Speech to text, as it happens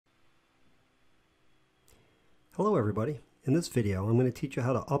Hello everybody. In this video I'm going to teach you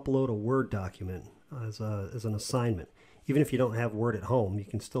how to upload a Word document as an assignment. Even if you don't have Word at home, you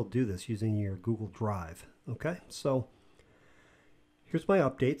can still do this using your Google Drive. Okay, so here's my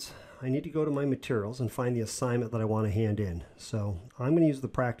updates. I need to go to my materials and find the assignment that I want to hand in. So I'm going to use the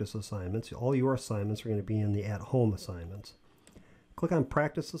practice assignments. All your assignments are going to be in the at-home assignments. Click on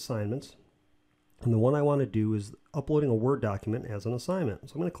practice assignments, and the one I want to do is uploading a Word document as an assignment.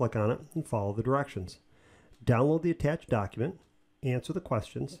 So I'm going to click on it and follow the directions. Download the attached document, answer the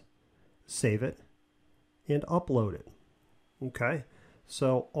questions, save it, and upload it. Okay,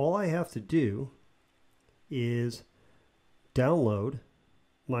 so all I have to do is download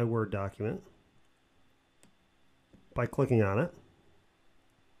my Word document by clicking on it.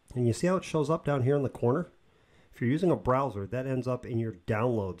 And you see how it shows up down here in the corner? If you're using a browser, that ends up in your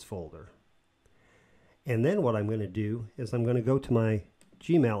downloads folder. And then what I'm going to do is I'm going to go to my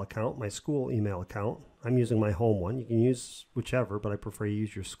Gmail account, my school email account. I'm using my home one. You can use whichever, but I prefer you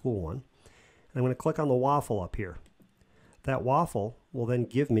use your school one. And I'm going to click on the waffle up here. That waffle will then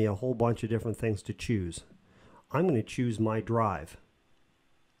give me a whole bunch of different things to choose. I'm going to choose my drive.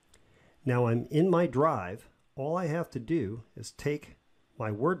 Now I'm in my drive. All I have to do is take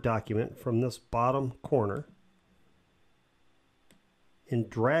my Word document from this bottom corner and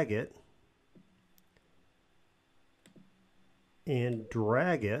drag it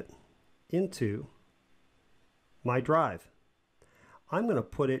into my drive. I'm going to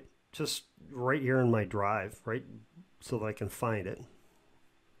put it just right here in my drive, right, so that I can find it.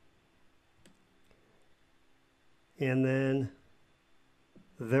 And then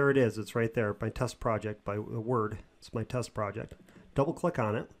there it is. It's right there, my test project by Word. It's my test project. Double click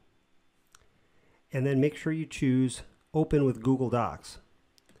on it, and then make sure you choose Open with Google Docs.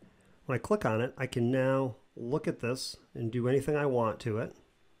 When I click on it, I can now look at this and do anything I want to it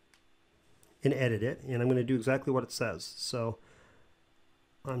and edit it, and I'm going to do exactly what it says. So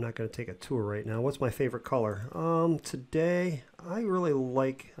I'm not going to take a tour right now. What's my favorite color? Today I really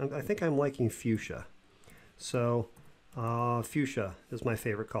like, I think I'm liking fuchsia. So fuchsia is my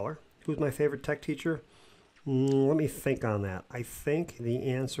favorite color. Who's my favorite tech teacher? Let me think on that. I think the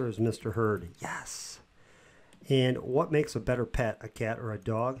answer is Mr. Hurd. Yes. And what makes a better pet, a cat or a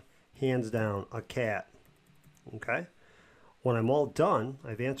dog? Hands down, a cat. Okay. When I'm all done,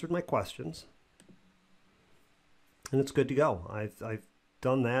 I've answered my questions, and it's good to go. I've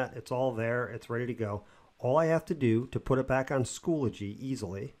done that. It's all there. It's ready to go. All I have to do to put it back on Schoology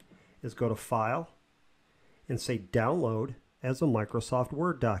easily is go to File and say Download as a Microsoft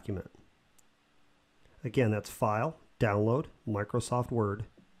Word document. Again, that's File, Download, Microsoft Word.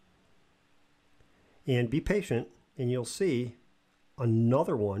 And be patient, and you'll see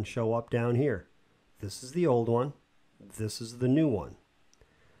another one show up down here. This is the old one. This is the new one.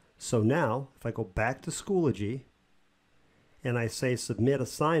 So now, if I go back to Schoology and I say Submit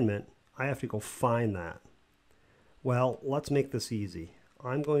Assignment, I have to go find that. Well, let's make this easy.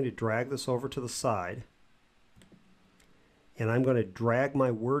 I'm going to drag this over to the side, and I'm going to drag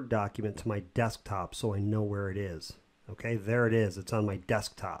my Word document to my desktop so I know where it is. Okay, there it is. It's on my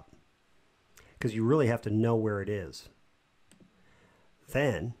desktop. Because you really have to know where it is.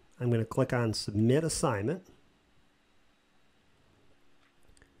 Then I'm going to click on Submit Assignment.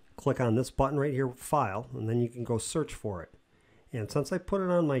 Click on this button right here, File, and then you can go search for it. And since I put it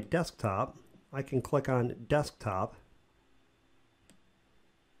on my desktop, I can click on Desktop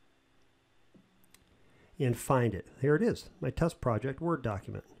and find it. Here it is, my test project Word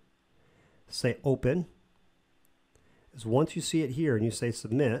document. Say Open. Is once you see it here and you say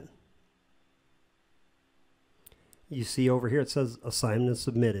Submit, you see over here it says assignment is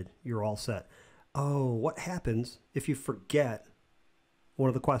submitted. You're all set. Oh, what happens if you forget one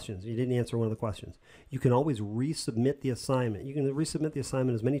of the questions? You didn't answer one of the questions. You can always resubmit the assignment. You can resubmit the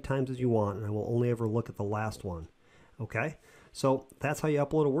assignment as many times as you want, and I will only ever look at the last one. Okay? So that's how you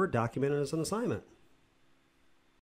upload a Word document as an assignment.